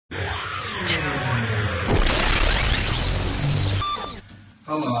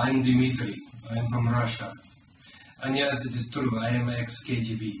Hello, I'm Dmitry. I'm from Russia. And yes, it is true, I am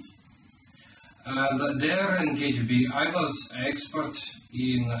ex-KGB. There in KGB, I was expert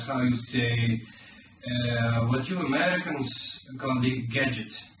in, how you say, what you Americans call the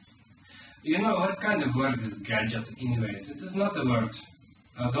gadget. You know what kind of word is gadget anyways? It is not a word.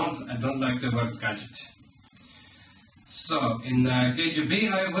 I don't like the word gadget. So, in KGB,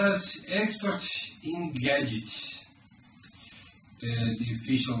 I was expert in gadgets. The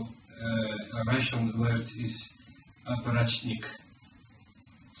official Russian word is apparatchik.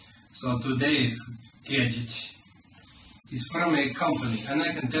 So today's gadget is from a company, and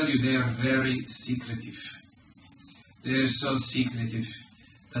I can tell you they are very secretive. They are so secretive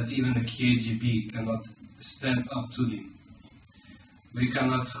that even the KGB cannot stand up to them. We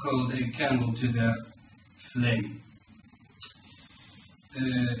cannot hold a candle to their flame.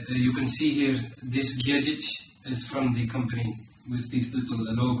 You can see here this gadget is from the company with this little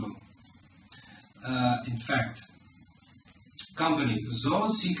logo. In fact, company so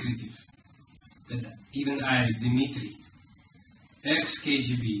secretive that even I, Dmitry,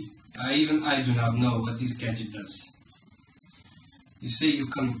 ex-KGB, even I do not know what this gadget does. You see, you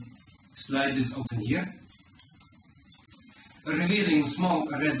can slide this open here, revealing small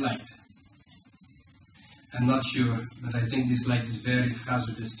red light. I'm not sure, but I think this light is very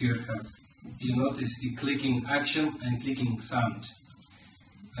hazardous to your health. You notice the clicking action and clicking sound.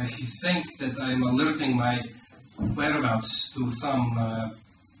 I think that I'm alerting my whereabouts to some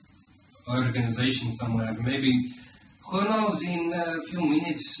organization somewhere. Maybe, who knows, in a few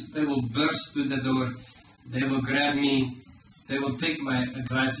minutes they will burst through the door, they will grab me, they will take my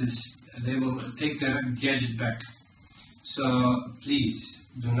glasses, they will take their gadget back. So please,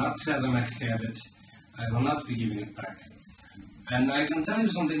 do not tell them I have it. I will not be giving it back. And I can tell you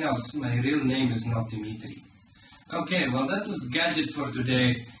something else. My real name is not Dmitry. Okay, well that was the gadget for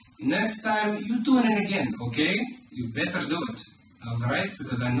today. Next time you tune in again, okay? You better do it. Alright?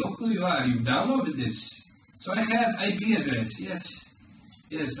 Because I know who you are. You've downloaded this. So I have IP address. Yes.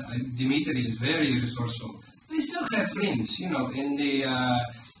 Yes, Dmitry is very resourceful. I still have friends, you know, in the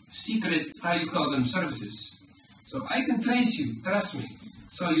secret, how you call them, services. So I can trace you, trust me.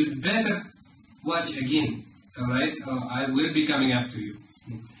 So you'd better watch again. Alright? I will be coming after you.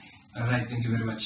 Alright, thank you very much.